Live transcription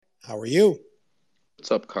How are you?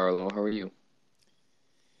 What's up, Carlo? How are you?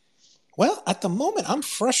 Well, at the moment, I'm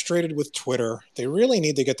frustrated with Twitter. They really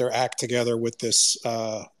need to get their act together with this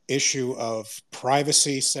issue of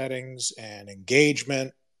privacy settings and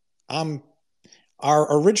engagement. Um, our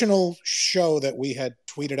original show that we had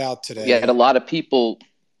tweeted out We had a today, lot of people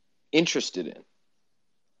interested in,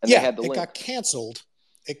 and they yeah, had the it got link. canceled.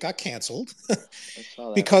 It got canceled I saw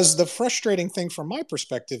that. because the frustrating thing from my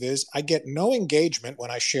perspective is I get no engagement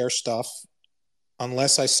when I share stuff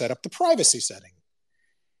unless I set up the privacy setting.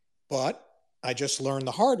 But I just learned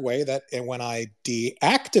the hard way that when I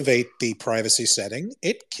deactivate the privacy setting,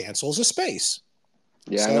 it cancels a space.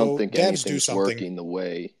 Yeah, I don't So think devs do anything's something. working the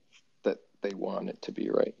way that they want it to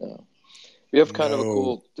be right now. We have kind of a No.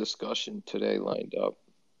 cool discussion today lined up.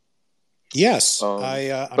 Yes, Um,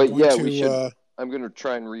 I'm but going yeah, we to. should. I'm going to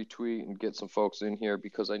try and retweet and get some folks in here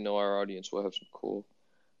because I know our audience will have some cool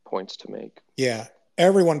points to make. Yeah,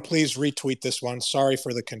 everyone, please retweet this one. Sorry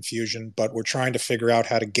for the confusion, but we're trying to figure out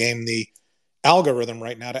how to game the algorithm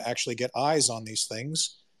right now to actually get eyes on these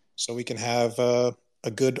things, so we can have a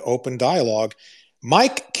good open dialogue.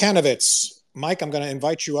 Mike Kanovitz. Mike, I'm going to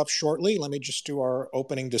invite you up shortly. Let me just do our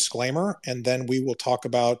opening disclaimer, and then we will talk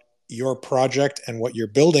about your project and what you're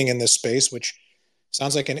building in this space, which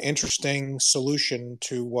sounds like an interesting solution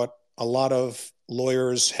to what a lot of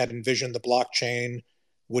lawyers had envisioned the blockchain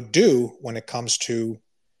would do when it comes to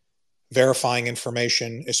verifying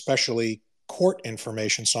information, especially court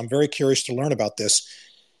information. So I'm very curious to learn about this.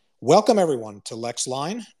 Welcome, everyone, to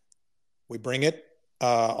LexLine. We bring it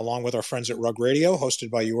along with our friends at Rug Radio, hosted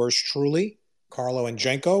by yours truly, Carlo and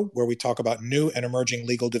Jenko, where we talk about new and emerging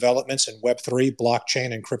legal developments in Web3,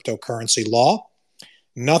 blockchain, and cryptocurrency law.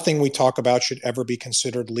 Nothing we talk about should ever be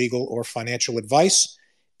considered legal or financial advice.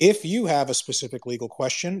 If you have a specific legal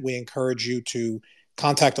question, we encourage you to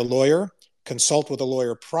contact a lawyer, consult with a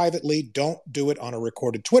lawyer privately. Don't do it on a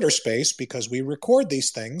recorded Twitter space because we record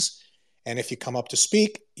these things. And if you come up to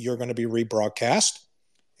speak, you're going to be rebroadcast.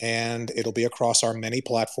 And it'll be across our many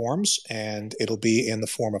platforms, and it'll be in the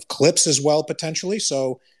form of clips as well, potentially.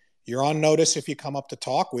 So you're on notice if you come up to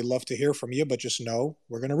talk. We'd love to hear from you, but just know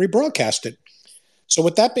we're going to rebroadcast it. So,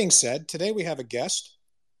 with that being said, today we have a guest.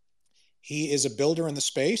 He is a builder in the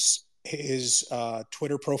space. His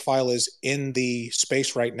Twitter profile is in the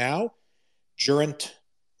space right now. Jurent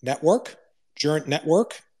Network. Jurent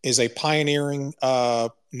Network is a pioneering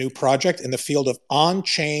new project in the field of on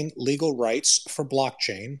chain legal rights for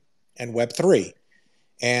blockchain and Web3.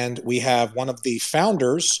 And we have one of the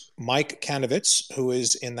founders, Mike Kanovitz, who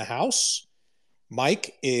is in the house.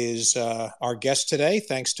 Mike is our guest today,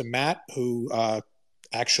 thanks to Matt, who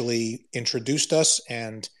actually introduced us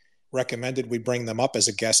and recommended we bring them up as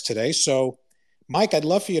a guest today. So, Mike, I'd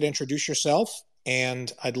love for you to introduce yourself,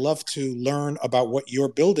 and I'd love to learn about what you're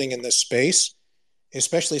building in this space,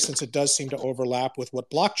 especially since it does seem to overlap with what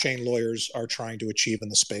blockchain lawyers are trying to achieve in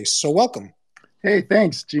the space. So, welcome. Hey,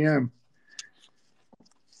 thanks, GM.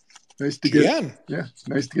 Nice to GM.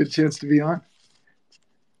 nice to get a chance to be on.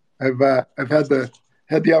 I've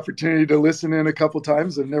had the opportunity to listen in a couple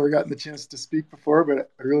times. I've never gotten the chance to speak before,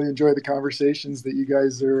 but I really enjoy the conversations that you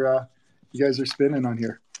guys are spinning on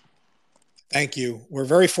here. Thank you. We're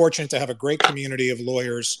very fortunate to have a great community of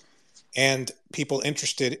lawyers and people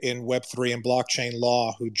interested in Web3 and blockchain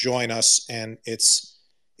law who join us, and it's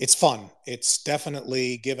fun. It's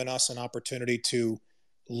definitely given us an opportunity to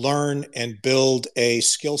learn and build a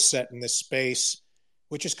skill set in this space,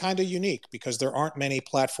 which is kind of unique because there aren't many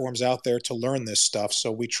platforms out there to learn this stuff.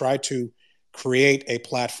 So we try to create a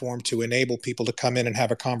platform to enable people to come in and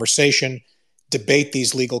have a conversation, debate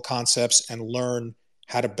these legal concepts, and learn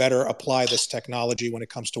how to better apply this technology when it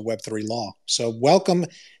comes to Web3 law. So welcome.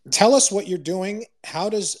 Tell us what you're doing. How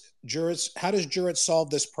does Juris solve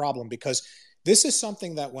this problem? Because this is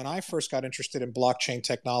something that when I first got interested in blockchain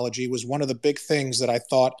technology was one of the big things that I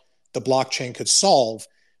thought the blockchain could solve.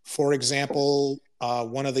 For example,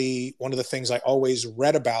 one of the things I always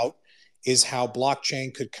read about is how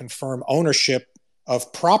blockchain could confirm ownership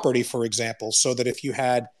of property, for example, so that if you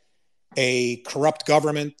had a corrupt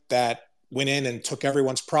government that went in and took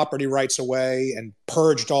everyone's property rights away and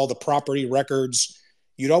purged all the property records,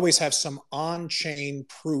 you'd always have some on-chain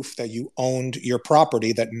proof that you owned your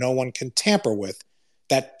property that no one can tamper with,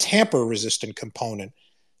 that tamper-resistant component.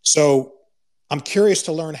 So I'm curious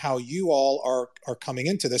to learn how you all are coming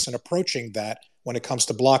into this and approaching that when it comes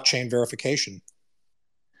to blockchain verification.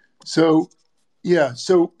 So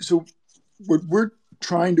what we're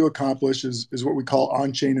trying to accomplish is what we call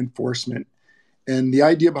on-chain enforcement. And the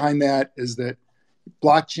idea behind that is that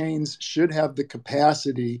blockchains should have the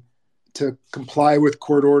capacity to comply with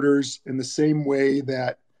court orders in the same way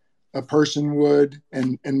that a person would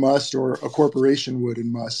and must, or a corporation would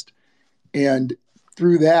and must. And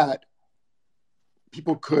through that,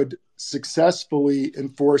 people could successfully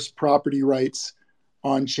enforce property rights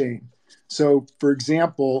on chain. So, for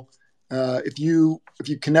example, if you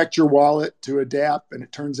connect your wallet to a DApp and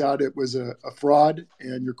it turns out it was a fraud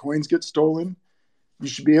and your coins get stolen, you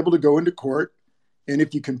should be able to go into court. And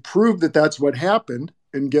if you can prove that that's what happened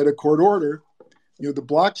and get a court order, the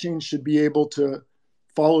blockchain should be able to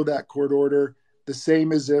follow that court order the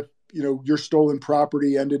same as if your stolen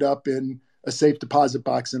property ended up in a safe deposit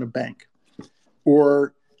box in a bank.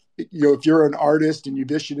 Or if you're an artist and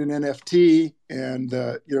you've issued an NFT and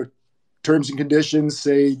terms and conditions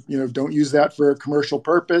say don't use that for a commercial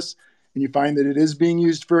purpose, and you find that it is being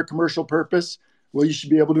used for a commercial purpose, well, you should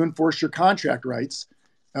be able to enforce your contract rights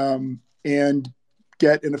and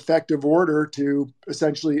get an effective order to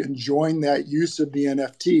essentially enjoin that use of the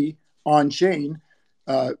NFT on chain.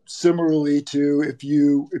 Similarly to if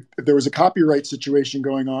there was a copyright situation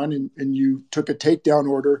going on and you took a takedown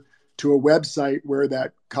order to a website where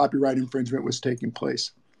that copyright infringement was taking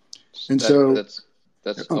place. And that's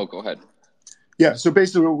go ahead. Yeah. So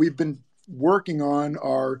basically what we've been working on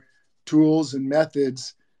are tools and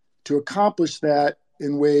methods to accomplish that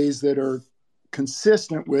in ways that are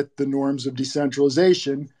consistent with the norms of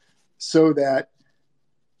decentralization so that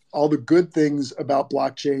all the good things about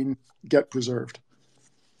blockchain get preserved.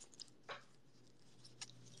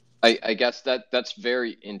 I guess that's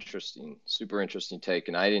very interesting, super interesting take.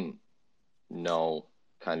 And I didn't know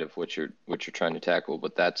kind of what you're trying to tackle,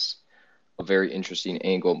 but that's a very interesting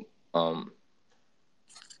angle. Are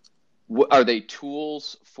they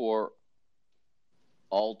tools for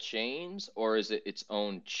all chains, or is it its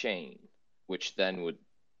own chain, which then would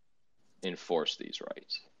enforce these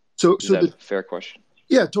rights? Is that a fair question?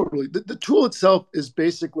 Yeah, totally. The tool itself is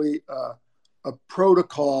basically a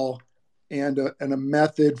protocol and a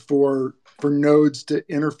method for nodes to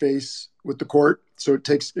interface with the court. So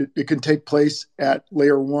it can take place at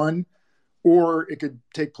layer 1, or it could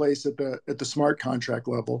take place at the smart contract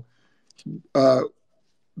level.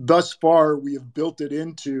 Thus far, we have built it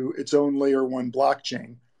into its own layer 1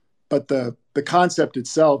 blockchain, but the concept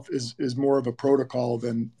itself is more of a protocol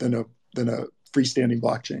than a freestanding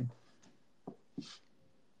blockchain.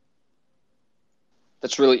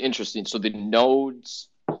 That's really interesting. So the nodes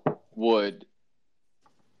would,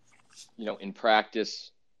 in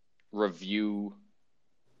practice, review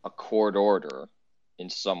a court order in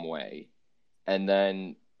some way and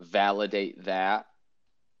then validate that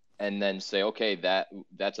and then say, okay,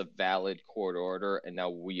 that's a valid court order, and now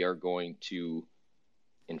we are going to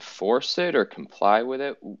enforce it or comply with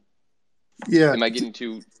it. Yeah. Am I getting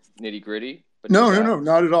too nitty gritty? No,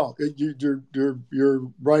 not at all.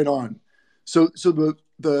 You're right on. So the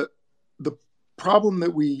problem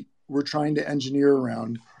that we're trying to engineer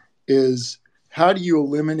around is, how do you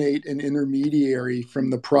eliminate an intermediary from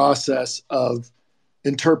the process of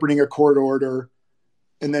interpreting a court order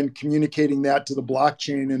and then communicating that to the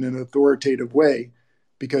blockchain in an authoritative way?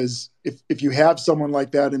 Because if you have someone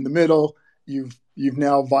like that in the middle, you've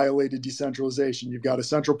now violated decentralization. You've got a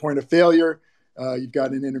central point of failure. You've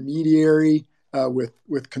got an intermediary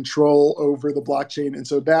with control over the blockchain, and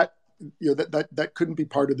so that couldn't be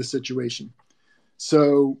part of the situation.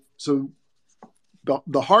 So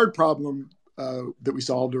the hard problem that we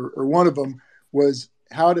solved, or one of them, was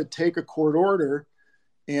how to take a court order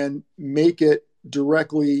and make it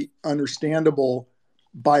directly understandable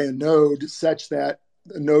by a node, such that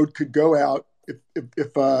a node could go out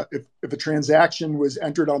if a transaction was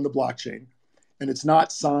entered on the blockchain and it's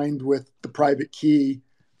not signed with the private key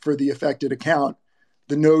for the affected account.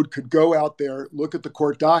 The node could go out there, look at the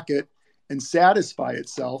court docket, and satisfy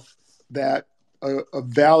itself that a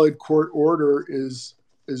valid court order is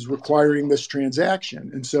requiring this transaction.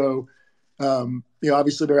 And so,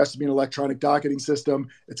 obviously there has to be an electronic docketing system.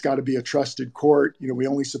 It's got to be a trusted court.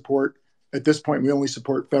 At this point, we only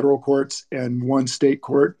support federal courts and one state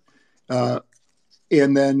court.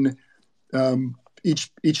 And then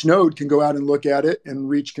each node can go out and look at it and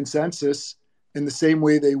reach consensus in the same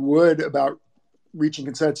way they would about reaching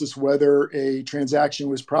consensus whether a transaction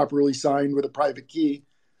was properly signed with a private key,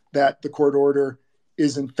 that the court order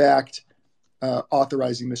is in fact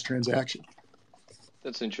authorizing this transaction.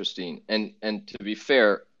 That's interesting. And to be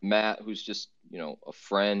fair, Matt, who's just, a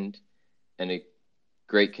friend and a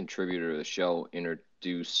great contributor to the show,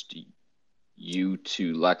 introduced you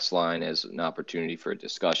to LexLine as an opportunity for a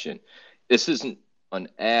discussion. This isn't an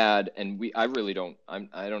ad, and I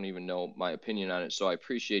don't even know my opinion on it. So I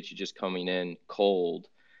appreciate you just coming in cold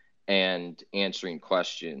and answering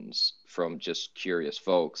questions from just curious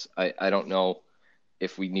folks. I don't know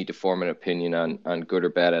if we need to form an opinion on good or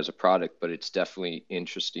bad as a product, but it's definitely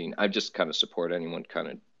interesting. I just kind of support anyone kind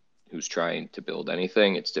of who's trying to build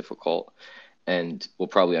anything. It's difficult, and we'll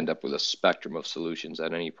probably end up with a spectrum of solutions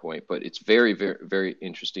at any point, but it's very, very, very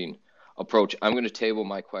interesting approach. I'm going to table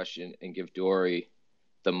my question and give Dory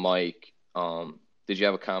the mic. Did you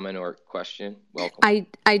have a comment or question? Welcome.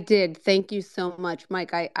 I did. Thank you so much,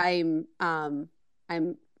 Mike. I'm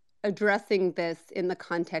addressing this in the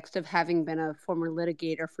context of having been a former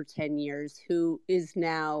litigator for 10 years, who is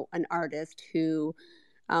now an artist who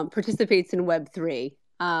participates in Web3.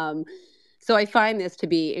 So I find this to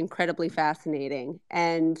be incredibly fascinating,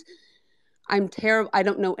 and I'm terrible. I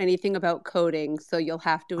don't know anything about coding, so you'll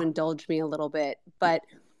have to indulge me a little bit. But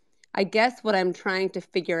I guess what I'm trying to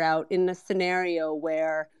figure out in a scenario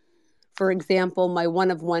where, for example, my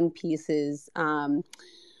one-of-one pieces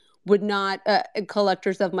would not,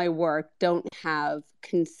 collectors of my work don't have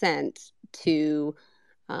consent to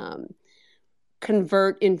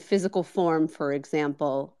convert in physical form, for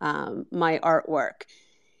example, my artwork.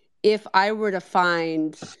 If I were to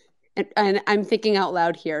find, and I'm thinking out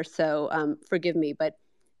loud here, so forgive me, but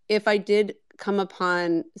if I did come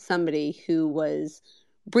upon somebody who was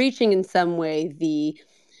breaching in some way the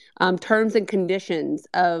terms and conditions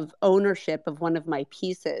of ownership of one of my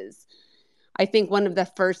pieces, I think one of the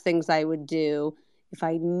first things I would do, if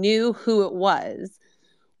I knew who it was,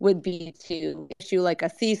 would be to issue like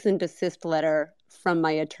a cease and desist letter from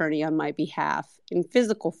my attorney on my behalf in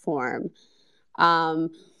physical form.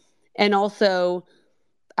 And also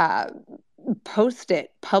post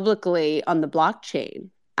it publicly on the blockchain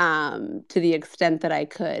to the extent that I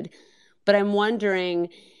could. But I'm wondering,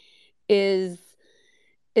 is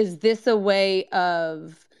this a way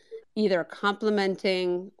of either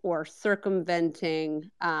complementing or circumventing,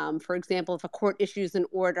 for example, if a court issues an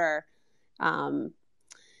order I'm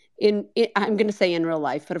going to say in real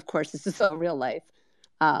life, but of course this is so real life,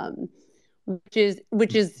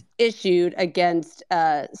 which is issued against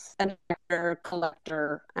a senator,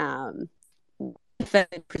 collector,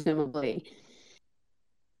 defendant, presumably.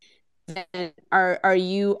 Then are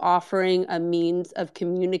you offering a means of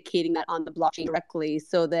communicating that on the blockchain directly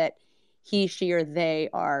so that he, she, or they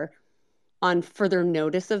are on further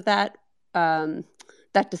notice of that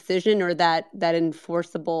that decision or that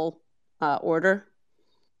enforceable order?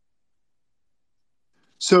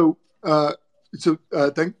 So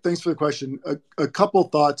thanks for the question. A couple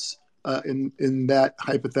thoughts in that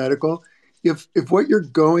hypothetical. If what you're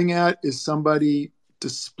going at is somebody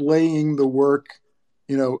displaying the work,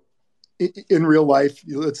 in real life,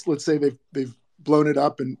 let's say they've blown it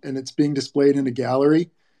up and it's being displayed in a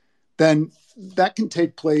gallery, then that can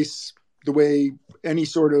take place the way any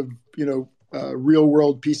sort of real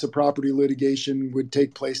world piece of property litigation would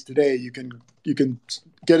take place today. You can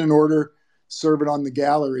get an order, serve it on the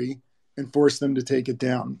gallery, and force them to take it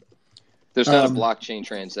down. There's not a blockchain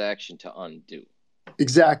transaction to undo.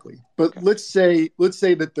 Exactly. But Okay. let's say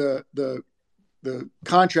that the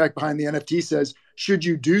contract behind the NFT says, should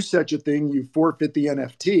you do such a thing, you forfeit the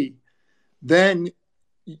NFT. Then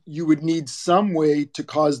you would need some way to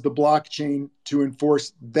cause the blockchain to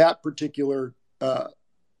enforce that particular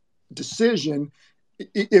decision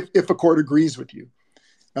if a court agrees with you.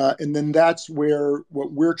 And then that's where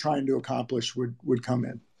what we're trying to accomplish would come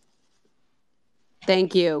in.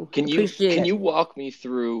 Thank you. Can Appreciate it. you walk me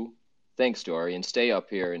through, thanks, Dory, and stay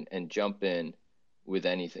up here and jump in with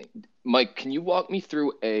anything. Mike, can you walk me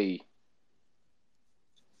through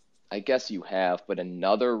I guess you have, but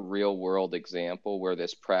another real world example where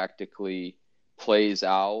this practically plays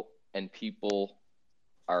out and people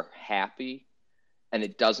are happy and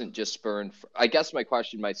it doesn't just spurn, I guess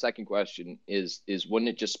my second question is wouldn't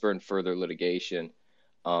it just spurn further litigation?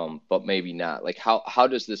 But maybe not. Like how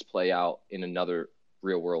does this play out in another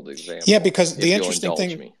real world example? Yeah, because the interesting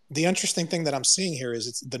thing that I'm seeing here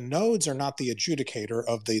is the nodes are not the adjudicator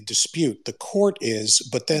of the dispute. The court is,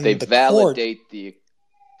 but then they the validate court,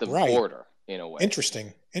 the right, order in a way.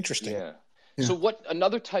 Interesting. Yeah. So what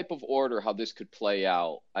another type of order, how this could play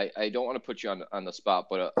out? I don't want to put you on the spot,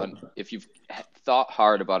 but if you've thought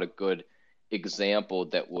hard about a good example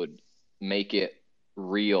that would make it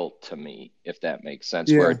real to me, if that makes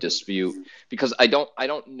sense, where a dispute, because I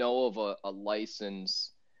don't know of a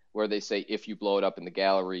license where they say if you blow it up in the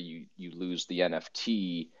gallery, you lose the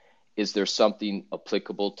NFT. Is there something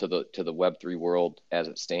applicable to the Web3 world as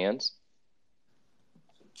it stands?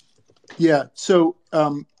 Yeah. So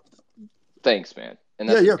thanks, man. And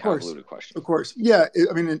that's a convoluted convoluted question. Of course. Yeah.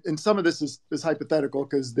 I mean, and some of this is hypothetical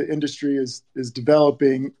because the industry is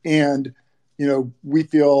developing, and we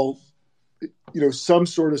feel some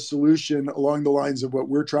sort of solution along the lines of what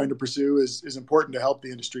we're trying to pursue is important to help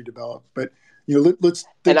the industry develop. But let's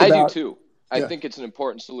think and I about. do too. I think it's an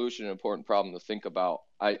important solution, an important problem to think about.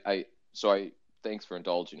 So thanks for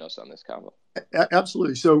indulging us on this combo.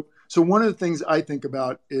 Absolutely. So one of the things I think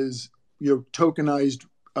about is tokenized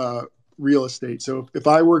real estate. So if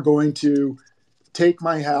I were going to take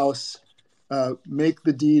my house, make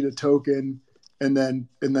the deed a token, and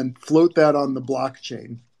then float that on the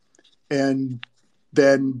blockchain, and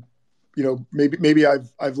then maybe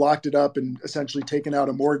I've locked it up and essentially taken out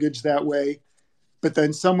a mortgage that way. But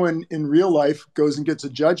then someone in real life goes and gets a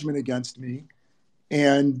judgment against me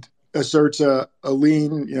and asserts a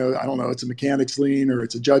lien, I don't know, it's a mechanics lien or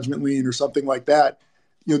it's a judgment lien or something like that.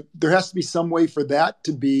 There has to be some way for that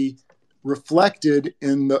to be reflected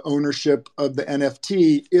in the ownership of the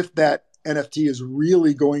NFT if that NFT is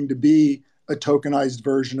really going to be a tokenized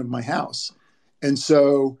version of my house. And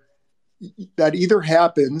so that either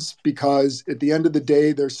happens because at the end of the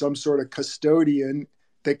day, there's some sort of custodian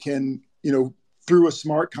that can, through a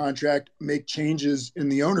smart contract, make changes in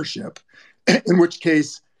the ownership, in which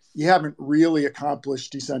case you haven't really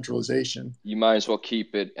accomplished decentralization. You might as well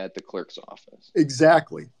keep it at the clerk's office.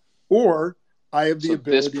 Exactly. Or I have the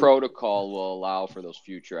ability. This protocol will allow for those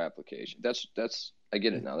future applications. That's I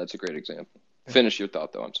get it now. That's a great example. Finish your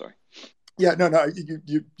thought, though. I'm sorry. Yeah, no,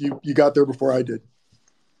 you got there before I did.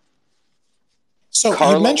 So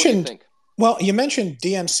Carlo, you mentioned, what do you think? well, you mentioned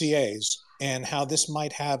DMCAs and how this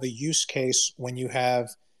might have a use case when you have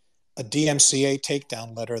a DMCA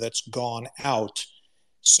takedown letter that's gone out.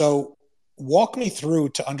 So walk me through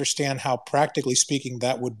to understand how, practically speaking,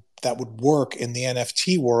 that would work in the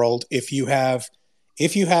NFT world. If you have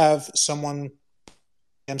someone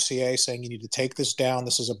DMCA saying you need to take this down,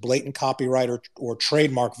 this is a blatant copyright or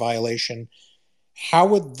trademark violation, how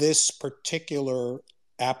would this particular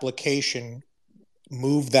application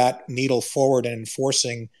move that needle forward in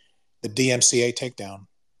enforcing the DMCA takedown?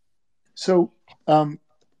 So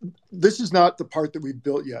this is not the part that we've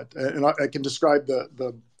built yet, and I can describe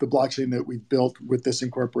the blockchain that we've built with this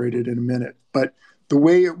incorporated in a minute. But the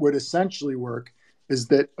way it would essentially work is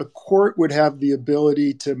that a court would have the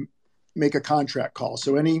ability to make a contract call.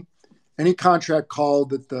 So any contract call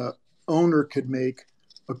that the owner could make,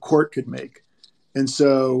 a court could make. And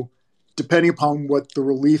so depending upon what the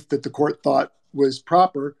relief that the court thought was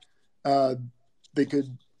proper, the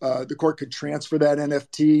court could transfer that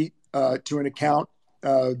NFT to an account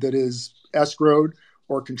that is escrowed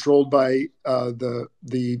or controlled by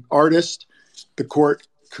the artist. The court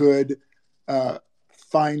could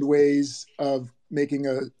find ways of making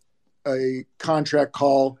a contract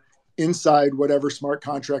call inside whatever smart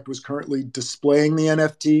contract was currently displaying the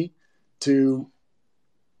NFT to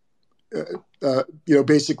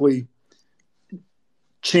basically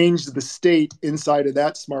change the state inside of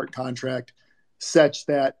that smart contract such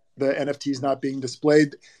that the NFT is not being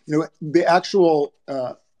displayed. The actual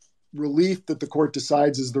relief that the court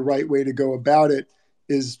decides is the right way to go about it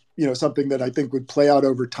is, something that I think would play out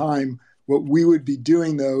over time. What we would be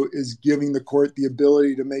doing, though, is giving the court the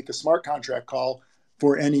ability to make a smart contract call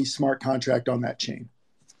for any smart contract on that chain.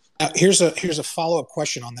 Now, here's a follow-up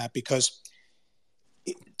question on that, because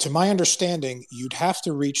to my understanding, you'd have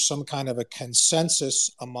to reach some kind of a consensus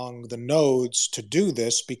among the nodes to do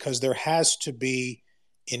this, because there has to be,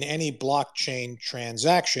 in any blockchain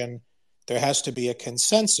transaction, there has to be a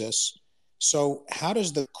consensus. So how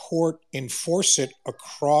does the court enforce it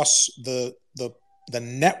across the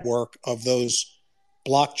network of those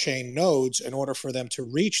blockchain nodes in order for them to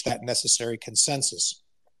reach that necessary consensus?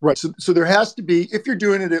 Right. So there has to be, if you're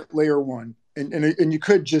doing it at layer one, and you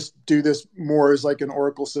could just do this more as like an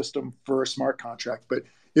Oracle system for a smart contract, but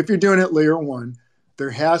if you're doing it at layer one, there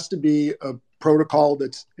has to be a protocol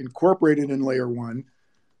that's incorporated in layer one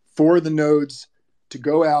for the nodes to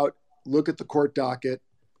go out, look at the court docket,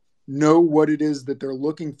 know what it is that they're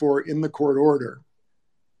looking for in the court order,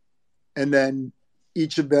 and then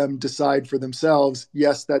each of them decide for themselves,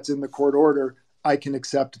 yes, that's in the court order, I can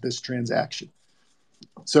accept this transaction.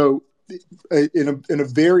 So in a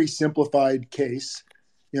very simplified case,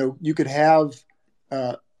 you could have,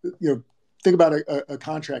 think about a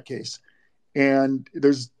contract case, and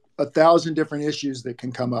there's 1,000 different issues that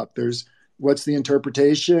can come up. There's what's the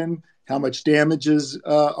interpretation, how much damages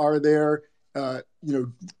are there,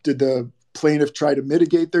 did the plaintiff try to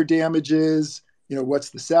mitigate their damages, what's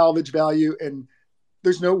the salvage value, and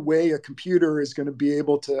there's no way a computer is going to be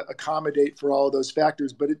able to accommodate for all of those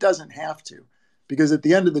factors, but it doesn't have to. Because at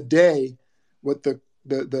the end of the day, what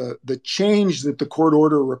the change that the court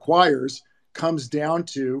order requires comes down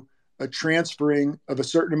to a transferring of a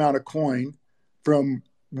certain amount of coin from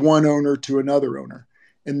one owner to another owner.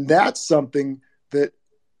 And that's something that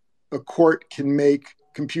a court can make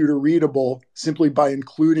computer readable simply by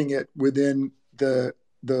including it within the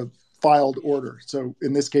filed order. So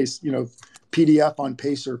in this case, PDF on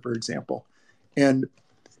Pacer, for example. And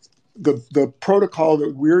the protocol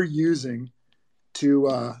that we're using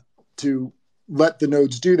to let the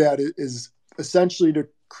nodes do that is essentially to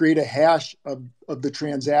create a hash of the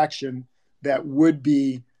transaction that would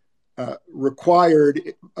be required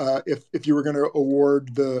if you were going to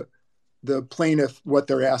award the plaintiff what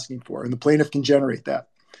they're asking for, and the plaintiff can generate that.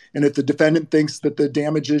 And if the defendant thinks that the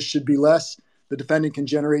damages should be less, the defendant can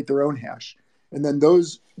generate their own hash. And then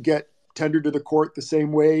those get tendered to the court the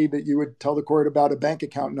same way that you would tell the court about a bank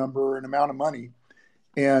account number or an amount of money.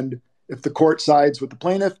 And if the court sides with the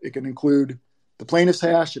plaintiff, it can include the plaintiff's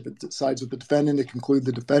hash. If it sides with the defendant, it can include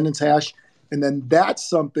the defendant's hash. And then that's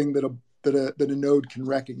something that a node can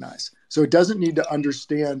recognize. So it doesn't need to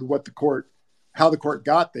understand how the court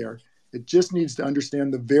got there. It just needs to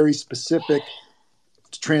understand the very specific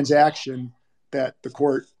transaction that the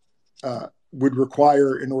court would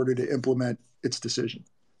require in order to implement its decision.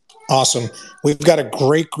 Awesome. We've got a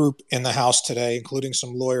great group in the house today, including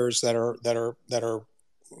some lawyers that are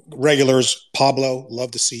regulars. Pablo,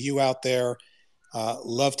 love to see you out there.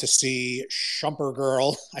 Love to see Shumper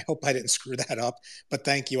Girl. I hope I didn't screw that up, but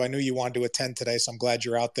thank you. I knew you wanted to attend today, so I'm glad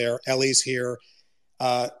you're out there. Ellie's here.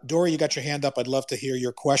 Dory, you got your hand up. I'd love to hear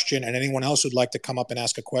your question. And anyone else who'd like to come up and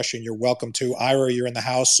ask a question, you're welcome to. Ira, you're in the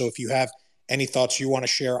house. So if you have any thoughts you want to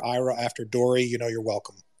share, Ira, after Dory, you're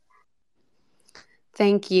welcome.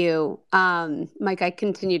 Thank you. Mike, I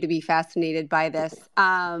continue to be fascinated by this.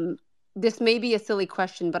 This may be a silly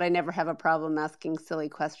question, but I never have a problem asking silly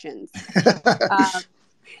questions.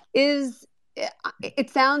 It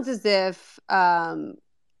sounds as if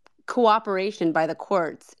cooperation by the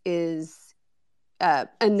courts is a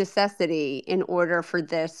necessity in order for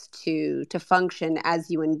this to function as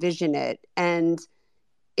you envision it. And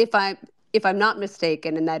if I'm not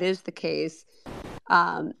mistaken, and that is the case,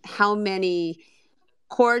 how many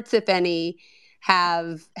courts, if any,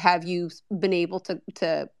 have you been able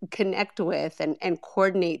to connect with and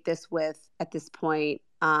coordinate this with at this point?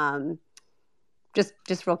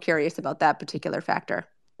 Just real curious about that particular factor.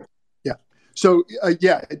 Yeah. So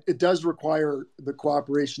it does require the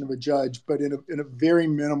cooperation of a judge, but in a very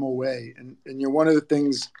minimal way. And one of the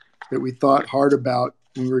things that we thought hard about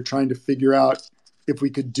when we were trying to figure out if we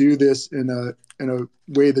could do this in a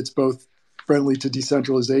way that's both friendly to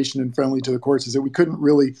decentralization and friendly to the courts is that we couldn't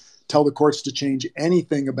really tell the courts to change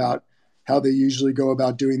anything about how they usually go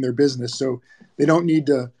about doing their business. So they don't need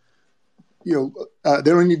to, they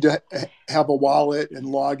don't need to have a wallet and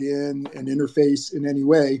log in and interface in any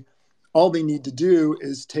way. All they need to do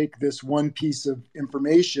is take this one piece of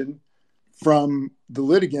information from the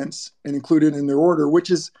litigants and include it in their order, which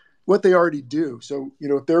is what they already do. So,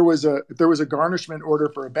 if there was a garnishment order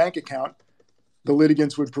for a bank account, the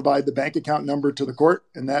litigants would provide the bank account number to the court,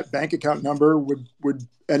 and that bank account number would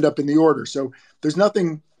end up in the order. So there's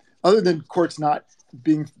nothing other than courts not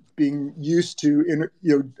being used to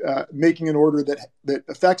making an order that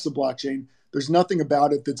affects the blockchain. There's nothing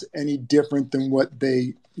about it that's any different than what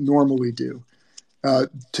they normally do.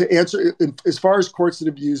 To answer, as far as courts that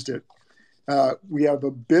have used it, we have a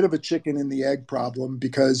bit of a chicken and the egg problem,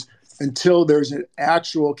 because until there's an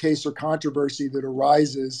actual case or controversy that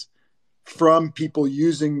arises from people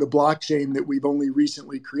using the blockchain that we've only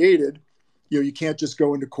recently created, you can't just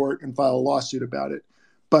go into court and file a lawsuit about it.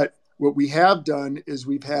 But what we have done is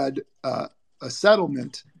we've had a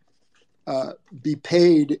settlement be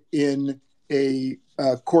paid in a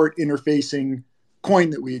court interfacing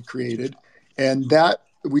coin that we had created, and that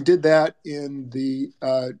we did that in the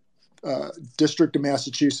District of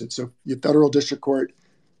Massachusetts, so the Federal District Court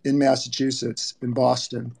in Massachusetts, in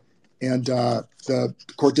Boston. And the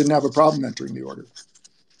court didn't have a problem entering the order.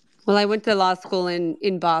 Well, I went to law school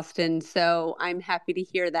in Boston, so I'm happy to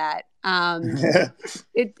hear that.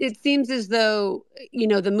 It seems as though,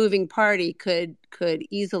 the moving party could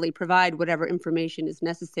easily provide whatever information is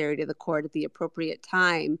necessary to the court at the appropriate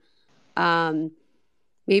time.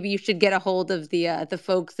 Maybe you should get a hold of the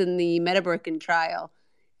folks in the Metaburken trial.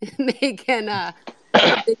 They can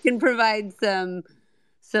provide some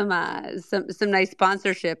nice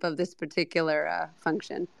sponsorship of this particular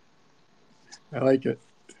function. I like it.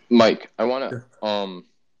 Mike, I want to,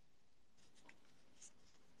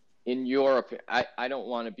 in your opinion, I don't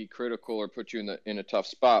want to be critical or put you in a tough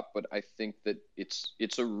spot, but I think that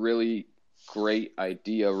it's a really great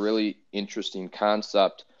idea, really interesting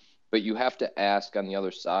concept, but you have to ask on the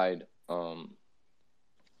other side,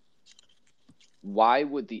 why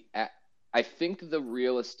would I think the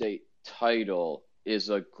real estate title is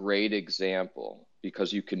a great example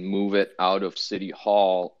because you can move it out of City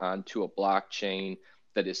Hall onto a blockchain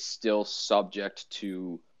that is still subject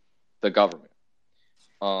to the government.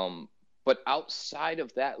 But outside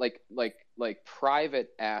of that, like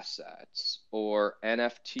private assets or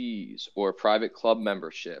NFTs or private club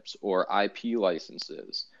memberships or IP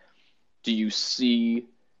licenses, do you see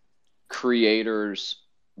creators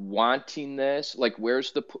wanting this? Like, where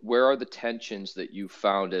are the tensions that you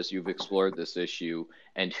found as you've explored this issue,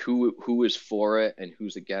 and who is for it and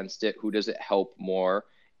who's against it? Who does it help more?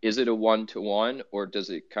 Is it a one-to-one, or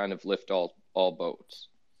does it kind of lift all boats?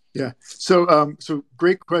 Yeah. So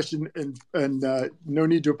great question, and no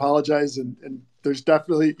need to apologize. And there's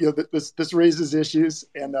definitely, this raises issues,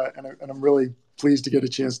 and I'm really pleased to get a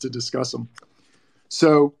chance to discuss them.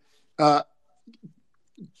 So, I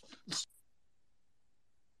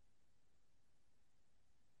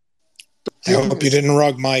hope you didn't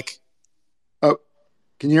rug Mike. Oh,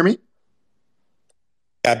 can you hear me?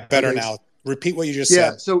 Yeah, better now. Repeat what you just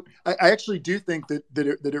Yeah. said. So I actually do think that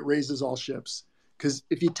it raises all ships, because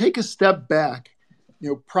if you take a step back,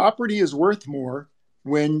 property is worth more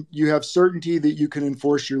when you have certainty that you can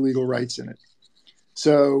enforce your legal rights in it.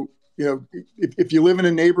 So, if you live in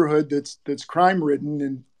a neighborhood that's crime ridden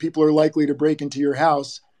and people are likely to break into your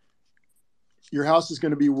house is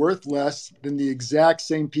going to be worth less than the exact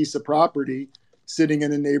same piece of property sitting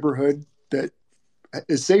in a neighborhood that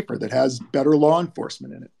is safer, that has better law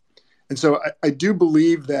enforcement in it. And so I do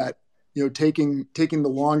believe that, taking the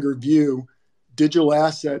longer view, digital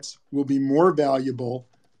assets will be more valuable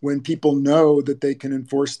when people know that they can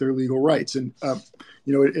enforce their legal rights. And,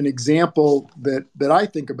 an example that I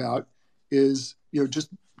think about is,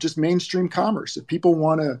 just mainstream commerce. If people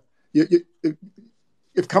want to,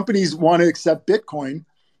 if companies want to accept Bitcoin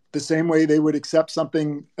the same way they would accept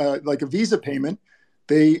something like a Visa payment,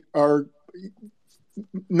 they are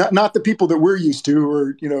not the people that we're used to, who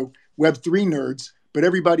are, Web3 nerds, but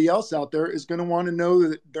everybody else out there is going to want to know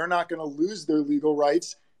that they're not going to lose their legal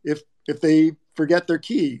rights if they forget their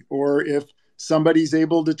key, or if somebody's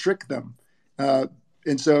able to trick them.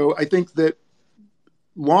 And so I think that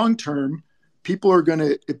long term, people are going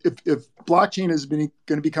to, if blockchain is going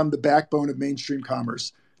to become the backbone of mainstream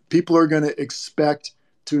commerce, people are going to expect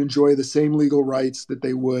to enjoy the same legal rights that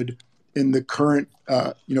they would in the current,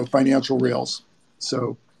 financial rails.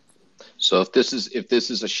 So if this is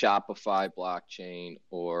a Shopify blockchain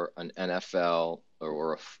or an NFL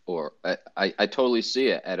or I totally see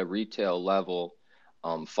it at a retail level.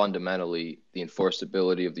 Fundamentally, the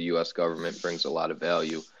enforceability of the U.S. government brings a lot of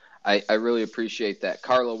value. I really appreciate that.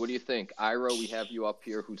 Carlo, what do you think? Ira, we have you up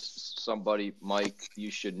here, who's somebody, Mike,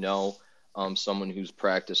 you should know, someone who's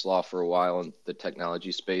practiced law for a while in the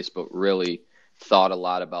technology space, but really thought a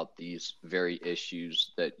lot about these very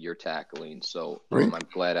issues that you're tackling. So I'm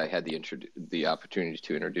glad I had the opportunity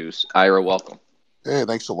to introduce. Ira, welcome. Hey,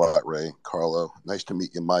 thanks a lot, Ray. Carlo, nice to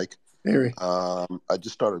meet you, Mike. Hey, Ray. I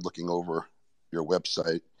just started looking over your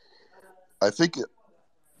website. I think,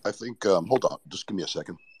 hold on, just give me a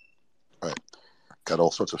second. All right. Got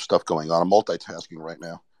all sorts of stuff going on. I'm multitasking right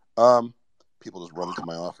now. People just run into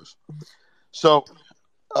my office. So,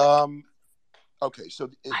 okay.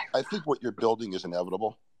 So I think what you're building is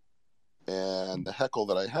inevitable. And the heckle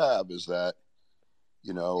that I have is that,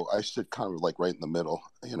 I sit kind of like right in the middle.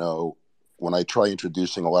 When I try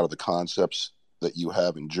introducing a lot of the concepts that you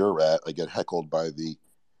have in Jurat, I get heckled by the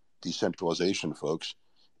decentralization folks.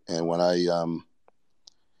 And when I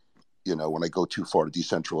go too far to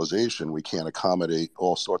decentralization, we can't accommodate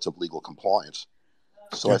all sorts of legal compliance.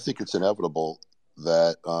 So I think it's inevitable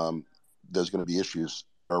that there's going to be issues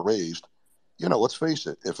are raised. Let's face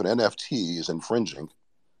it, if an NFT is infringing,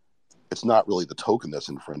 it's not really the token that's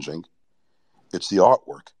infringing, it's the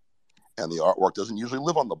artwork. And the artwork doesn't usually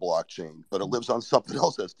live on the blockchain, but it lives on something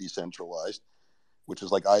else that's decentralized, which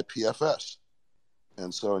is like IPFS.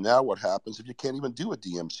 And so now what happens if you can't even do a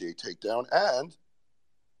DMCA takedown, and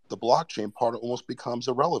the blockchain part almost becomes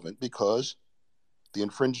irrelevant because the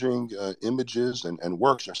infringing images and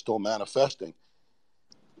works are still manifesting.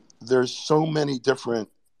 There's so many different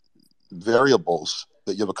variables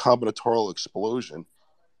that you have a combinatorial explosion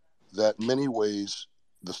that in many ways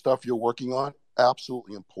the stuff you're working on,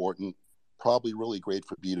 absolutely important, probably really great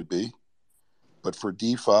for B2B, but for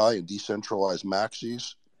DeFi and decentralized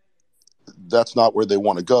maxis, that's not where they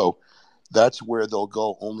want to go. That's where they'll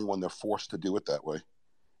go only when they're forced to do it that way.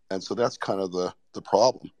 And so that's kind of the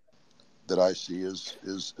problem that I see is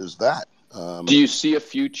that. Do you see a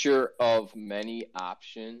future of many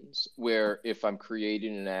options where if I'm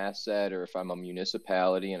creating an asset or if I'm a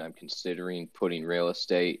municipality and I'm considering putting real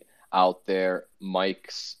estate out there.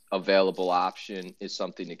 Mike's available option is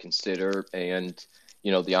something to consider, and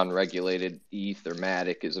the unregulated ETH or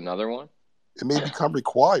Matic is another one. It may become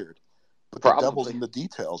required, but the devil's in the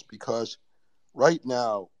details, because right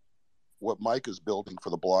now, what Mike is building for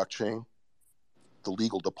the blockchain, the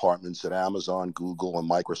legal departments at Amazon, Google, and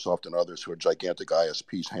Microsoft and others who are gigantic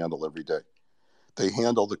ISPs handle every day. They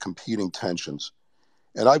handle the competing tensions.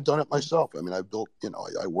 And I've done it myself. I mean, I've built,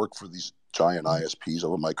 I work for these giant ISPs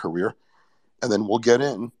over my career, and then we'll get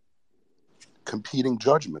in competing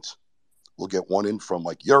judgments. We'll get one in from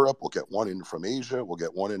like Europe. We'll get one in from Asia. We'll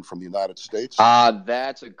get one in from the United States.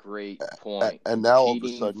 That's a great point. And now all of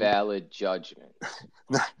a sudden, valid judgment.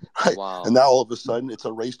 Right. Wow. And now all of a sudden, it's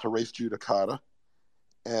a race to race judicata,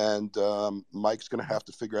 and Mike's going to have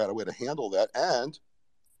to figure out a way to handle that and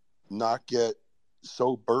not get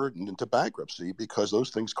so burdened into bankruptcy, because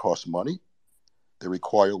those things cost money. They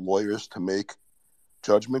require lawyers to make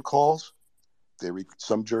judgment calls.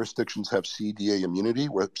 Some jurisdictions have CDA immunity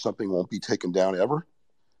where something won't be taken down ever.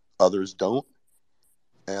 Others don't.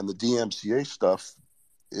 And the DMCA stuff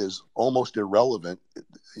is almost irrelevant,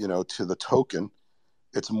 to the token.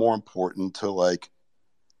 It's more important to, like,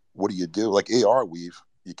 what do you do? Like ARweave,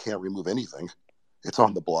 you can't remove anything. It's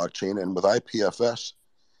on the blockchain. And with IPFS,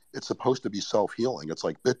 it's supposed to be self-healing. It's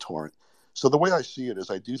like BitTorrent. So the way I see it is,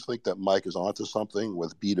 I do think that Mike is onto something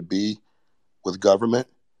with B2B, with government,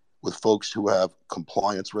 with folks who have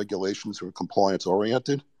compliance regulations, who are compliance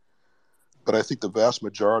oriented. But I think the vast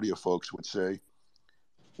majority of folks would say,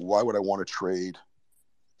 why would I want to trade,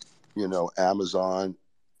 Amazon,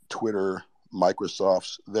 Twitter,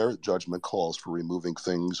 Microsoft's, their judgment calls for removing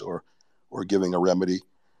things or giving a remedy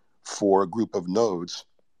for a group of nodes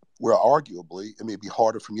where arguably it may be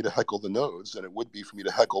harder for me to heckle the nodes than it would be for me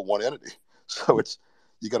to heckle one entity. So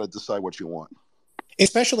you got to decide what you want.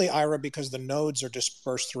 Especially, Ira, because the nodes are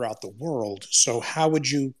dispersed throughout the world. So how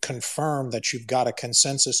would you confirm that you've got a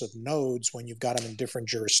consensus of nodes when you've got them in different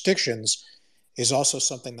jurisdictions is also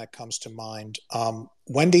something that comes to mind.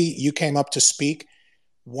 Wendy, you came up to speak.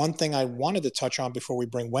 One thing I wanted to touch on before we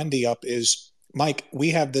bring Wendy up is, Mike,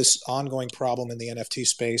 we have this ongoing problem in the NFT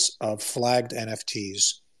space of flagged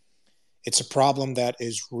NFTs. It's a problem that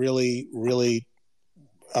is really, really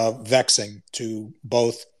vexing to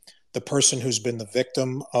both the person who's been the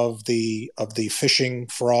victim of the phishing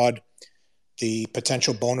fraud, the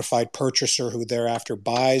potential bona fide purchaser who thereafter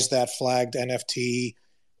buys that flagged NFT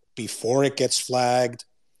before it gets flagged.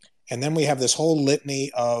 And then we have this whole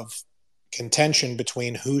litany of contention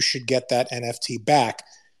between who should get that NFT back.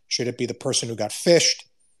 Should it be the person who got phished?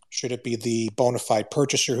 Should it be the bona fide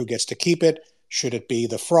purchaser who gets to keep it? Should it be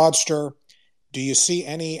the fraudster? Do you see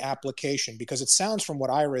any application? Because it sounds from what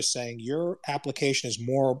Ira is saying, your application is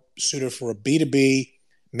more suited for a B2B,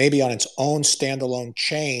 maybe on its own standalone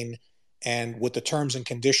chain and with the terms and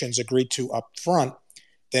conditions agreed to up front,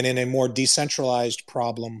 than in a more decentralized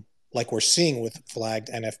problem like we're seeing with flagged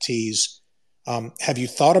NFTs. Have you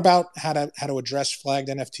thought about how to address flagged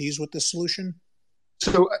NFTs with this solution?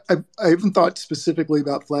 So I haven't thought specifically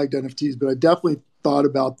about flagged NFTs, but I definitely thought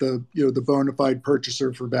about the bona fide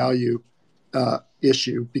purchaser for value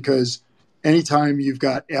issue, because anytime you've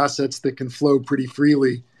got assets that can flow pretty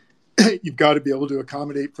freely, you've got to be able to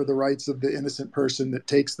accommodate for the rights of the innocent person that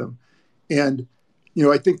takes them. And,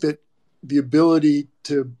 I think that the ability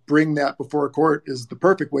to bring that before a court is the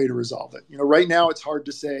perfect way to resolve it. Right now it's hard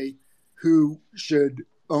to say who should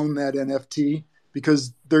own that NFT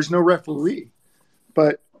because there's no referee.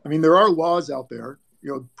 But I mean, there are laws out there.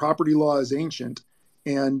 Property law is ancient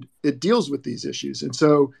and it deals with these issues. And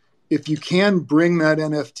so if you can bring that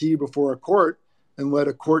NFT before a court and let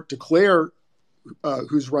a court declare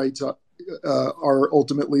whose rights are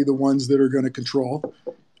ultimately the ones that are going to control,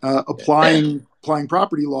 applying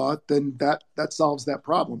property law, then that solves that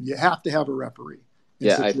problem. You have to have a referee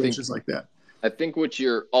in situations like that. I think what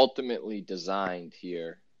you're ultimately designed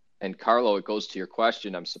here, and Carlo, it goes to your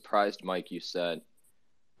question. I'm surprised, Mike, you said,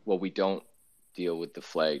 well, we don't deal with the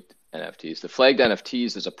flagged NFTs. The flagged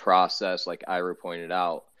NFTs is a process, like Ira pointed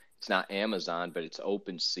out. It's not Amazon, but it's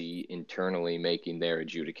OpenSea internally making their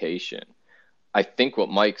adjudication. I think what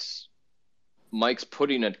Mike's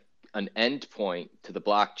putting an end point to the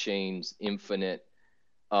blockchain's infinite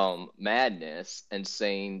madness and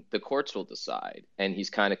saying the courts will decide, and he's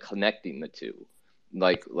kind of connecting the two.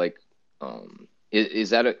 Is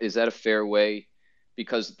that a fair way?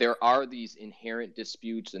 Because there are these inherent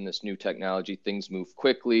disputes in this new technology. Things move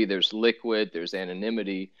quickly. There's liquid, there's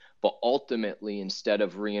anonymity. But ultimately, instead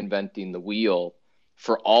of reinventing the wheel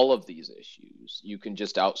for all of these issues, you can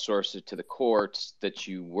just outsource it to the courts that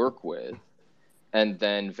you work with and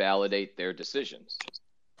then validate their decisions.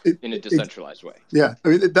 in a decentralized way. Yeah, I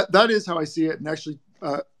mean, that is how I see it. And actually,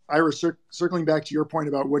 Ira, circling back to your point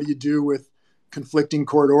about what do you do with conflicting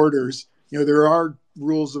court orders, there are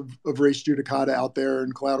rules of res judicata out there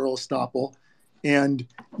and collateral estoppel. And,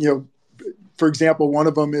 for example, one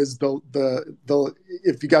of them is the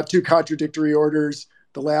if you got two contradictory orders,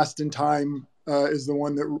 the last in time is the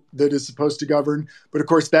one that is supposed to govern. But of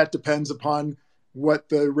course, that depends upon what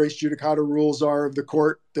the res judicata rules are of the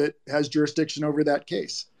court that has jurisdiction over that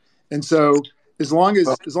case. And so as long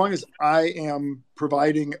as I am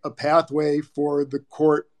providing a pathway for the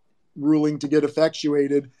court ruling to get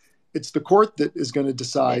effectuated, it's the court that is going to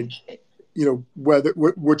decide,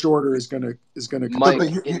 which order is going to. Mike,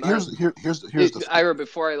 here's the Ira,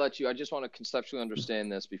 before I let you, I just want to conceptually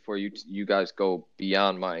understand this before you guys go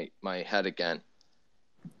beyond my head again.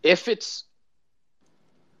 If it's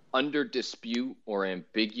under dispute or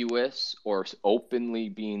ambiguous or openly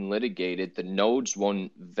being litigated, the nodes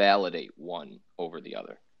won't validate one over the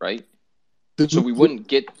other, right? So we wouldn't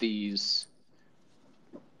get these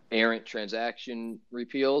errant transaction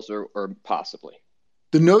repeals or possibly.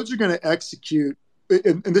 The nodes are going to execute,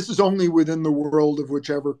 and this is only within the world of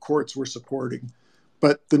whichever courts we're supporting,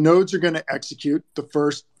 but the nodes are going to execute the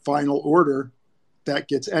first final order that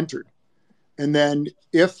gets entered. And then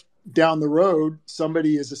if down the road,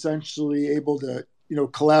 somebody is essentially able to,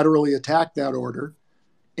 collaterally attack that order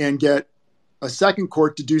and get a second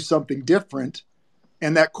court to do something different,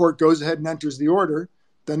 and that court goes ahead and enters the order,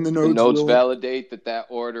 then the nodes will validate that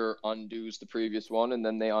order undoes the previous one, and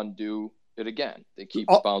then they undo it again. They keep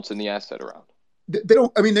bouncing the asset around. They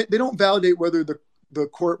don't validate whether the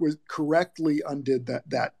court was correctly undid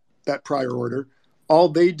that prior order. All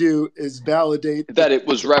they do is validate that it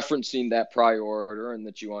was referencing that prior order and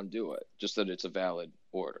that you undo it, just that it's a valid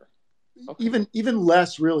order. Okay. Even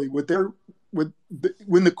less really.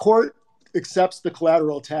 When the court accepts the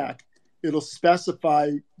collateral attack, it'll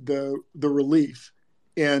specify the relief,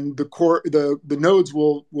 and the nodes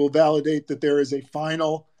will validate that there is a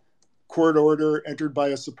final court order entered by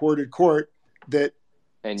a supported court that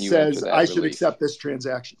says I should accept this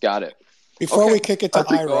transaction. Got it. Before we kick it to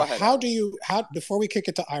Ira, how do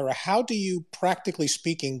you, practically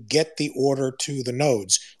speaking, get the order to the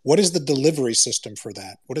nodes? What is the delivery system for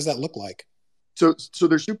that? What does that look like? So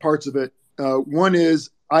there's two parts of it. One is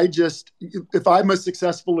if I'm a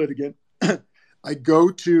successful litigant, I go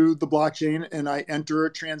to the blockchain and I enter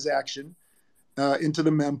a transaction into the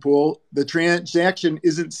mempool. The transaction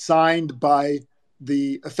isn't signed by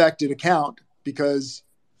the affected account because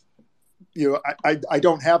I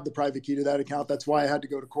don't have the private key to that account. That's why I had to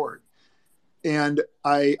go to court. And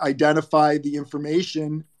I identify the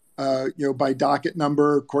information, by docket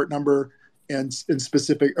number, court number, and in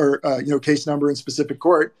specific, or case number and specific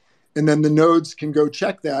court. And then the nodes can go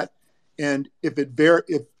check that. And if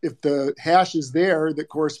the hash is there that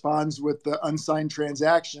corresponds with the unsigned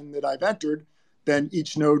transaction that I've entered, then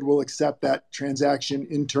each node will accept that transaction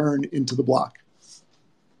in turn into the block.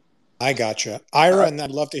 I gotcha. Ira, and I'd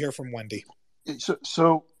love to hear from Wendy.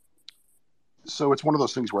 So it's one of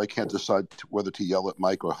those things where I can't decide whether to yell at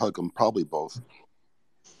Mike or hug him, probably both.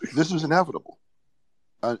 This is inevitable.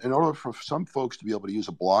 In order for some folks to be able to use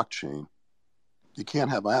a blockchain, you can't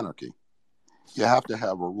have anarchy. You have to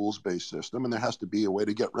have a rules-based system, and there has to be a way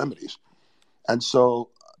to get remedies. And so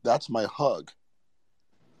that's my hug.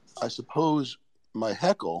 I suppose my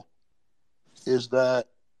heckle is that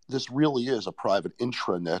this really is a private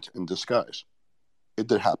intranet in disguise.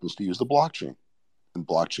 It happens to use the blockchain, and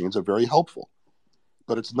blockchains are very helpful.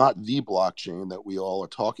 But it's not the blockchain that we all are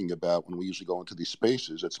talking about when we usually go into these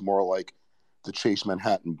spaces. It's more like the Chase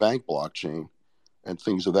Manhattan Bank blockchain and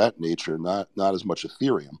things of that nature, not as much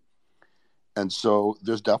Ethereum. And so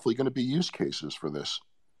there's definitely going to be use cases for this.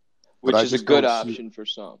 Which is a good option for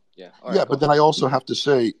some. Yeah. All right, but then I also have to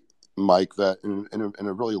say, Mike, that in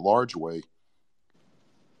a really large way,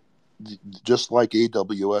 just like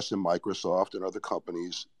AWS and Microsoft and other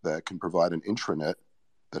companies that can provide an intranet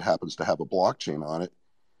that happens to have a blockchain on it,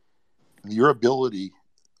 your ability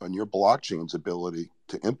and your blockchain's ability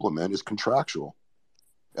to implement is contractual.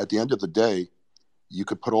 At the end of the day, you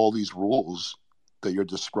could put all these rules that you're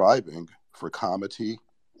describing for comity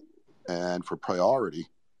and for priority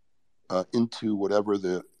into whatever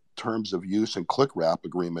the terms of use and click wrap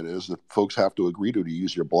agreement is that folks have to agree to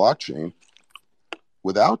use your blockchain.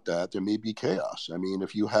 Without that, there may be chaos. I mean,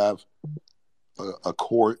 if you have a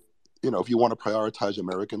court, if you want to prioritize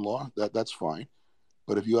American law, that's fine.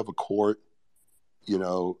 But if you have a court,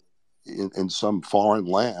 in some foreign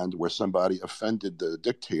land where somebody offended the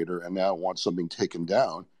dictator and now wants something taken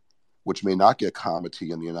down, which may not get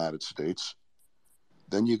comity in the United States,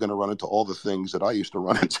 then you're going to run into all the things that I used to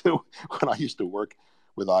run into when I used to work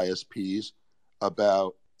with ISPs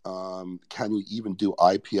about can you even do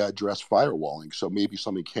IP address firewalling? So maybe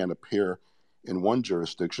something can't appear in one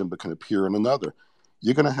jurisdiction but can appear in another.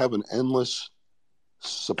 You're going to have an endless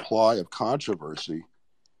supply of controversy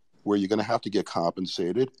where you're going to have to get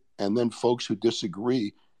compensated. And then folks who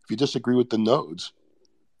disagree, if you disagree with the nodes,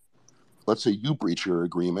 let's say you breach your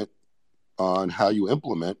agreement on how you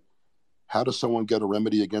implement, how does someone get a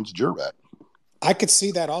remedy against Jurat? I could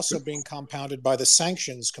see that also being compounded by the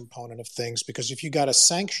sanctions component of things, because if you got a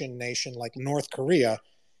sanctioned nation like North Korea,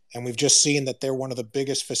 and we've just seen that they're one of the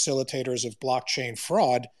biggest facilitators of blockchain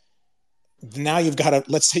fraud, now you've got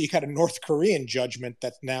let's say you got a North Korean judgment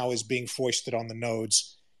that now is being foisted on the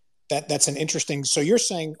nodes. That's an interesting. So you're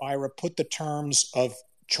saying, Ira, put the terms of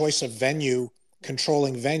choice of venue,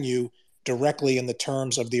 controlling venue, directly in the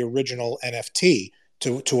terms of the original NFT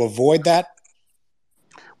to avoid that?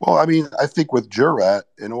 Well, I mean, I think with Jurat,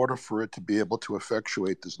 in order for it to be able to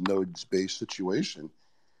effectuate this nodes-based situation,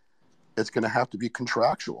 it's going to have to be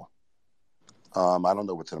contractual. I don't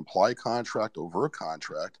know if it's an implied contract, overt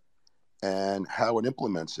contract, and how it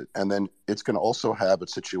implements it. And then it's going to also have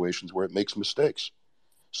its situations where it makes mistakes.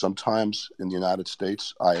 Sometimes in the United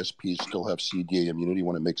States, ISPs still have CDA immunity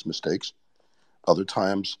when it makes mistakes. Other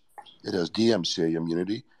times it has DMCA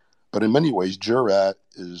immunity. But in many ways, Jurat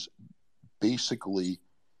is basically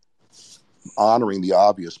honoring the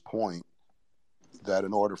obvious point that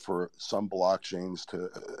in order for some blockchains to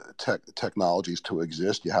technologies to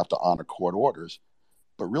exist, you have to honor court orders.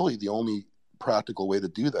 But really, the only practical way to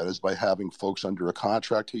do that is by having folks under a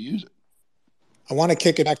contract who use it. I want to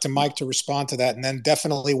kick it back to Mike to respond to that, and then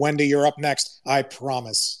definitely Wendy, you're up next. I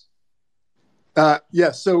promise.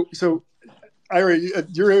 Yeah. So Ira,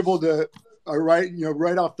 you're able to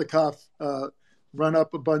right off the cuff run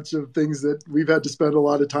up a bunch of things that we've had to spend a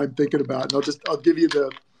lot of time thinking about, and I'll give you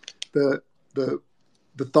the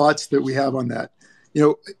thoughts that we have on that.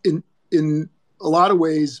 In a lot of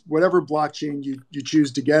ways, whatever blockchain you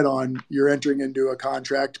choose to get on, you're entering into a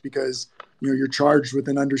contract because you're charged with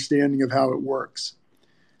an understanding of how it works.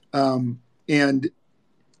 And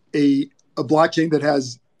a blockchain that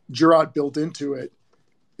has Jurat built into it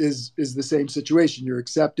is the same situation. You're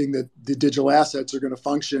accepting that the digital assets are going to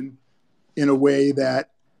function in a way that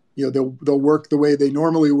they'll work the way they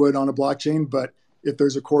normally would on a blockchain, but if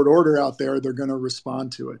there's a court order out there, they're going to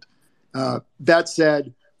respond to it. That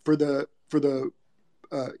said, for the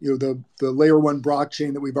layer one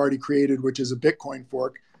blockchain that we've already created, which is a Bitcoin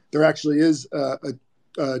fork, there actually is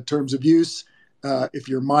a terms of use. If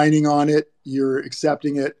you're mining on it, you're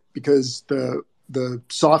accepting it because the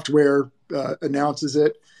software announces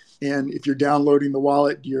it. And if you're downloading the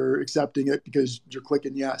wallet, you're accepting it because you're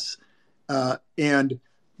clicking yes. And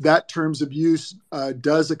that terms of use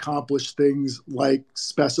does accomplish things like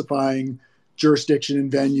specifying jurisdiction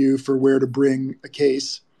and venue for where to bring a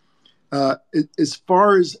case. As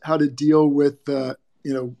far as how to deal with the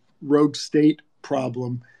rogue state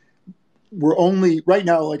problem, we're only right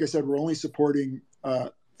now, like I said, we're only supporting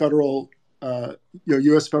federal,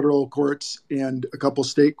 U.S. federal courts and a couple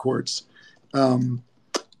state courts.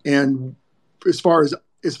 And as far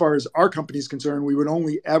as our company is concerned, we would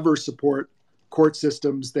only ever support court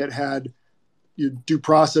systems that had due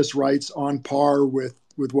process rights on par with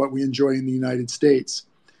what we enjoy in the United States.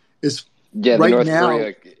 The right North now,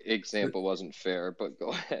 Korea example wasn't fair, but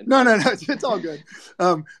go ahead. No, it's all good.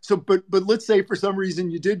 But let's say for some reason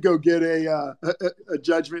you did go get a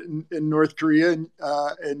judgment in North Korea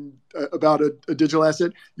and about a digital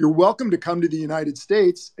asset. You're welcome to come to the United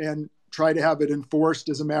States and try to have it enforced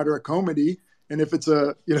as a matter of comity. And if it's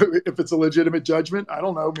a legitimate judgment, I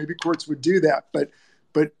don't know, maybe courts would do that. But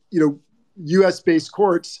U.S. based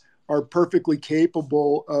courts are perfectly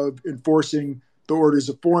capable of enforcing the orders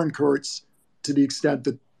of foreign courts to the extent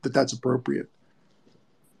that that's appropriate.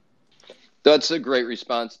 That's a great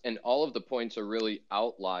response. And all of the points are really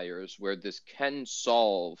outliers where this can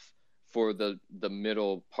solve for the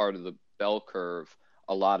middle part of the bell curve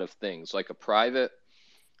a lot of things. Like a private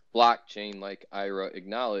blockchain, like Ira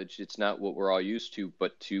acknowledged, it's not what we're all used to,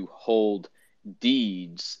 but to hold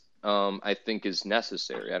deeds, I think is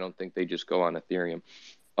necessary. I don't think they just go on Ethereum.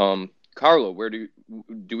 Carlo, where do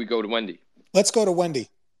we go to Wendy? Let's go to Wendy.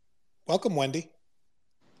 Welcome, Wendy.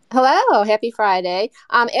 Hello, happy Friday.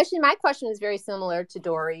 Actually, my question is very similar to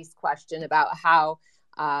Dory's question about how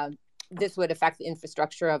this would affect the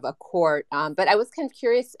infrastructure of a court. But I was kind of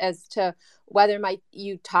curious as to whether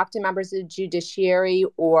you talk to members of the judiciary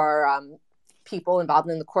or people involved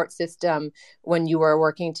in the court system when you were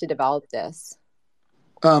working to develop this.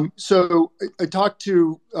 So I talked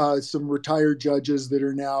to some retired judges that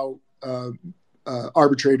are now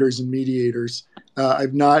arbitrators and mediators.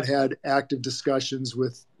 I've not had active discussions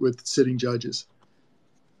with sitting judges.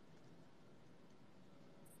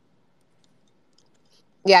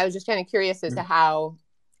 Yeah, I was just kind of curious as to how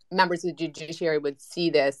members of the judiciary would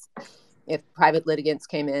see this if private litigants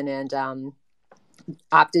came in and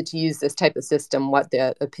opted to use this type of system, what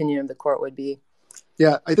the opinion of the court would be.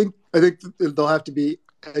 Yeah, I think they'll have to be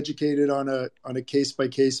educated on a case by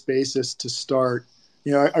case basis to start.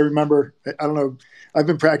 I remember, I don't know, I've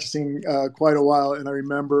been practicing quite a while, and I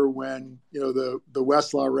remember when the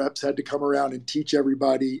Westlaw reps had to come around and teach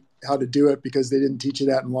everybody how to do it because they didn't teach you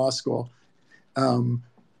that in law school.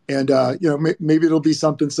 Maybe it'll be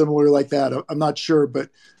something similar like that. I'm not sure, but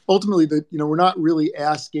ultimately, we're not really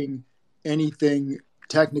asking anything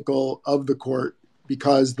technical of the court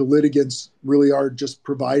because the litigants really are just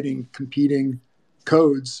providing competing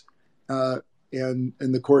codes, and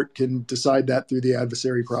the court can decide that through the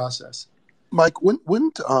adversary process. Mike,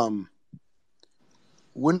 wouldn't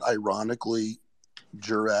ironically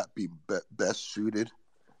Jurat be best suited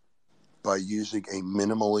by using a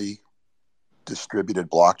minimally distributed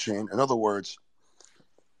blockchain? In other words,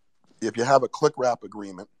 if you have a click wrap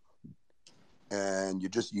agreement and you're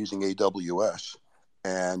just using AWS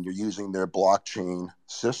and you're using their blockchain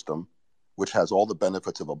system, which has all the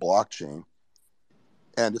benefits of a blockchain,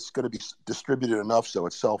 and it's going to be distributed enough so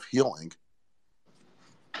it's self-healing,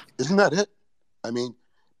 isn't that it? I mean,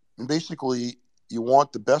 basically, you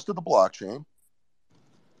want the best of the blockchain.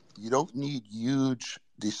 You don't need huge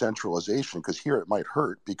decentralization because here it might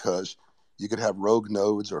hurt because you could have rogue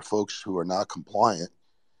nodes or folks who are not compliant.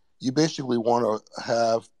 You basically want to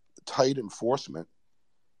have tight enforcement.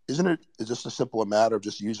 Is this a simple matter of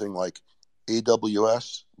just using like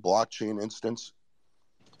AWS blockchain instance,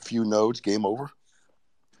 few nodes, game over?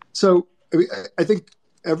 So I think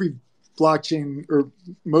every blockchain or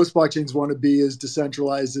most blockchains want to be as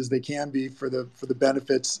decentralized as they can be for the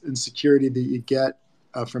benefits and security that you get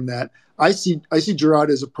from that. I see Jurat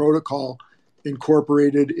as a protocol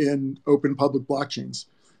incorporated in open public blockchains.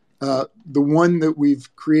 The one that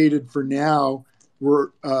we've created for now, we're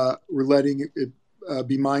letting it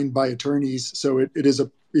be mined by attorneys, so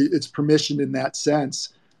it's permissioned in that sense,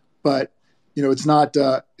 but it's not.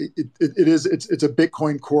 It's a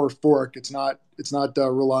Bitcoin Core fork. It's not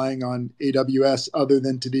relying on AWS other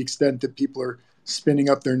than to the extent that people are spinning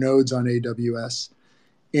up their nodes on AWS,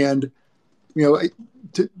 and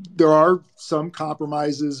there are some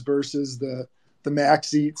compromises versus the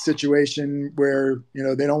max eat situation where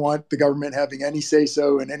they don't want the government having any say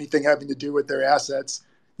so and anything having to do with their assets.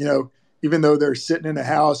 Even though they're sitting in a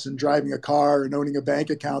house and driving a car and owning a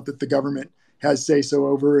bank account that the government has say so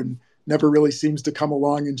over and never really seems to come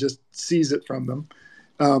along and just seize it from them.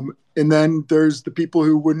 And then there's the people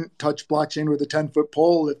who wouldn't touch blockchain with a 10-foot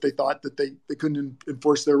pole if they thought that they couldn't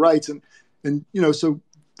enforce their rights. And so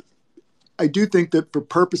I do think that for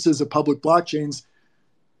purposes of public blockchains,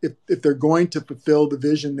 if they're going to fulfill the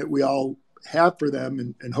vision that we all have for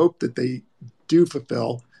them and hope that they do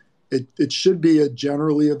fulfill, it should be a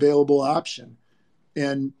generally available option.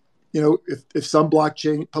 And if some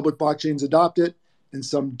public blockchains adopt it and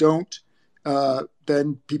some don't,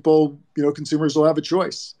 then people, consumers will have a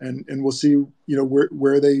choice, and we'll see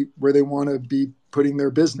where they want to be putting their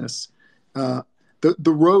business. The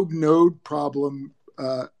rogue node problem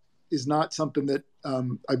is not something that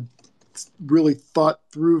I've really thought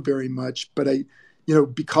through very much, but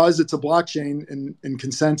because it's a blockchain and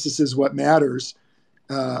consensus is what matters.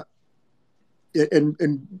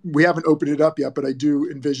 And we haven't opened it up yet, but I do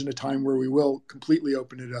envision a time where we will completely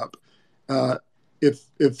open it up.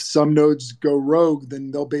 If some nodes go rogue,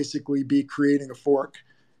 then they'll basically be creating a fork,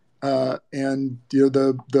 and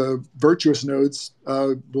the virtuous nodes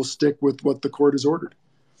will stick with what the court has ordered.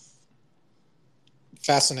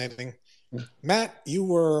 Fascinating. Matt, you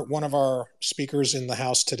were one of our speakers in the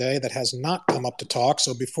House today that has not come up to talk.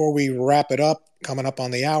 So before we wrap it up, coming up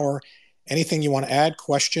on the hour, anything you want to add?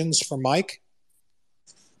 Questions for Mike?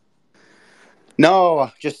 No,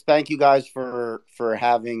 just thank you guys for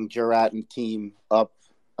having Jurat and team up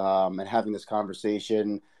and having this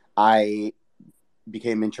conversation. I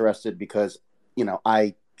became interested because,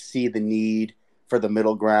 I see the need for the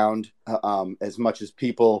middle ground as much as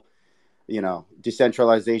people,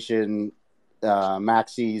 decentralization,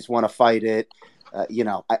 maxis want to fight it.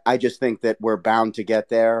 I just think that we're bound to get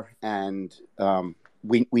there, and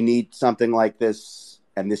we need something like this,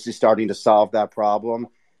 and this is starting to solve that problem.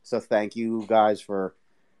 So thank you guys for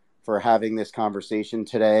having this conversation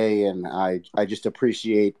today. And I just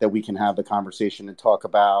appreciate that we can have the conversation and talk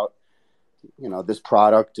about this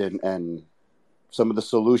product and some of the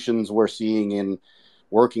solutions we're seeing in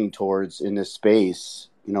working towards in this space,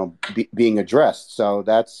 being addressed. So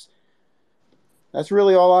that's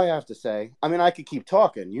really all I have to say. I mean, I could keep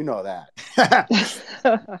talking, that,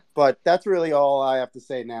 but that's really all I have to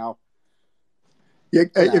say now. Yeah,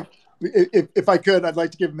 if I could, I'd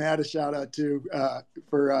like to give Matt a shout out too.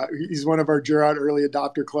 He's one of our Jurat Early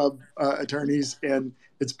Adopter Club attorneys, and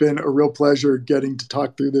it's been a real pleasure getting to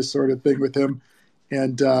talk through this sort of thing with him.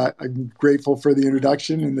 And I'm grateful for the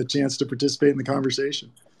introduction and the chance to participate in the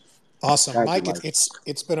conversation. Awesome, Thank you, Mike.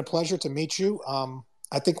 It's been a pleasure to meet you.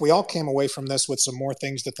 I think we all came away from this with some more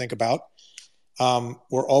things to think about.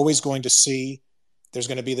 We're always going to see there's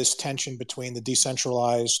going to be this tension between the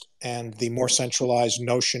decentralized and the more centralized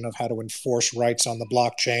notion of how to enforce rights on the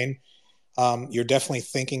blockchain. You're definitely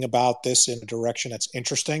thinking about this in a direction that's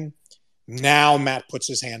interesting. Now Matt puts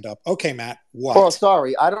his hand up. Okay, Matt, what? Oh,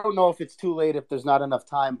 sorry. I don't know if it's too late if there's not enough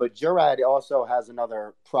time, but Jurat also has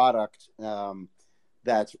another product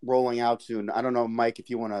that's rolling out soon. I don't know, Mike, if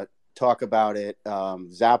you want to talk about it,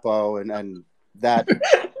 Zappo and that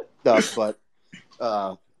stuff, but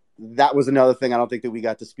that was another thing I don't think that we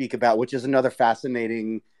got to speak about, which is another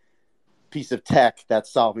fascinating piece of tech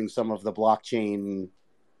that's solving some of the blockchain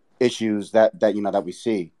issues that we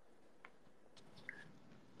see.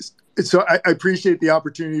 So I appreciate the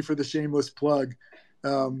opportunity for the shameless plug.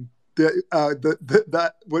 What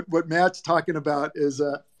Matt's talking about is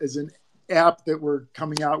an app that we're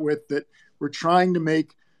coming out with that we're trying to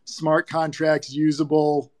make smart contracts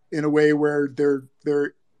usable in a way where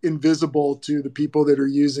they're invisible to the people that are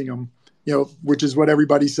using them, which is what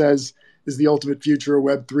everybody says is the ultimate future of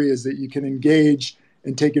Web3, is that you can engage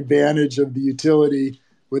and take advantage of the utility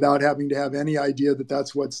without having to have any idea that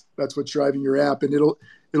that's what's driving your app. And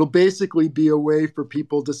it'll basically be a way for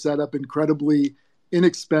people to set up incredibly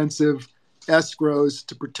inexpensive escrows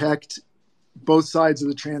to protect both sides of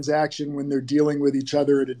the transaction when they're dealing with each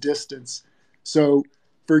other at a distance. So,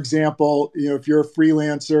 for example, if you're a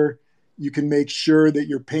freelancer, you can make sure that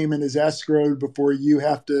your payment is escrowed before you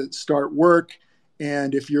have to start work.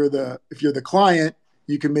 And if you're the client,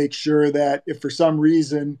 you can make sure that if for some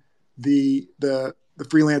reason the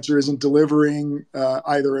freelancer isn't delivering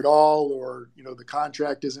either at all, or the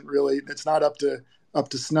contract it's not up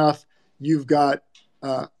to snuff, you've got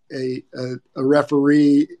a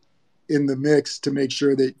referee in the mix to make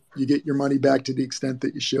sure that you get your money back to the extent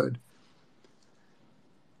that you should.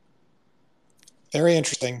 Very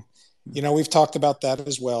interesting. We've talked about that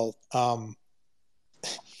as well.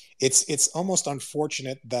 It's almost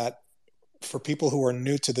unfortunate that for people who are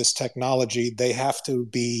new to this technology, they have to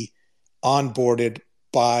be onboarded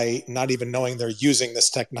by not even knowing they're using this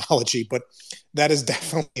technology. But that is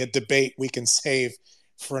definitely a debate we can save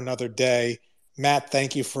for another day. Matt,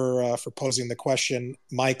 thank you for posing the question.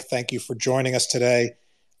 Mike, thank you for joining us today.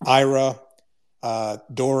 Ira,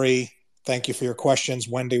 Dory, thank you for your questions.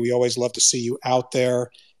 Wendy, we always love to see you out there.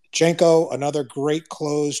 Jenko, another great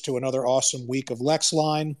close to another awesome week of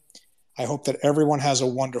LexLine. I hope that everyone has a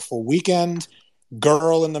wonderful weekend.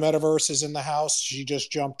 Girl in the metaverse is in the house. She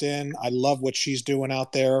just jumped in. I love what she's doing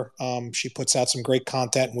out there. She puts out some great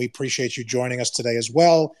content, and we appreciate you joining us today as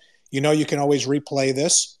well. You can always replay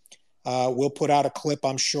this. We'll put out a clip,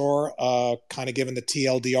 I'm sure, kind of giving the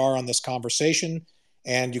TLDR on this conversation,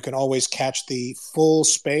 and you can always catch the full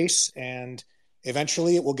space, and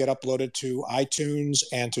eventually it will get uploaded to iTunes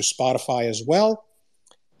and to Spotify as well.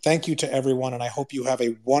 Thank you to everyone, and I hope you have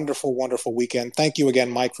a wonderful, wonderful weekend. Thank you again,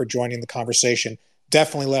 Mike, for joining the conversation.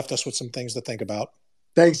 Definitely left us with some things to think about.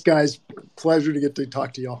 Thanks, guys. Pleasure to get to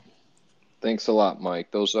talk to y'all. Thanks a lot, Mike.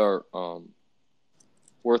 Those are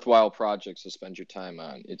worthwhile projects to spend your time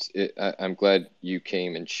on. I'm glad you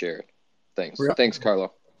came and shared. Thanks. Thanks,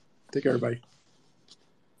 Carlo. Take care, everybody.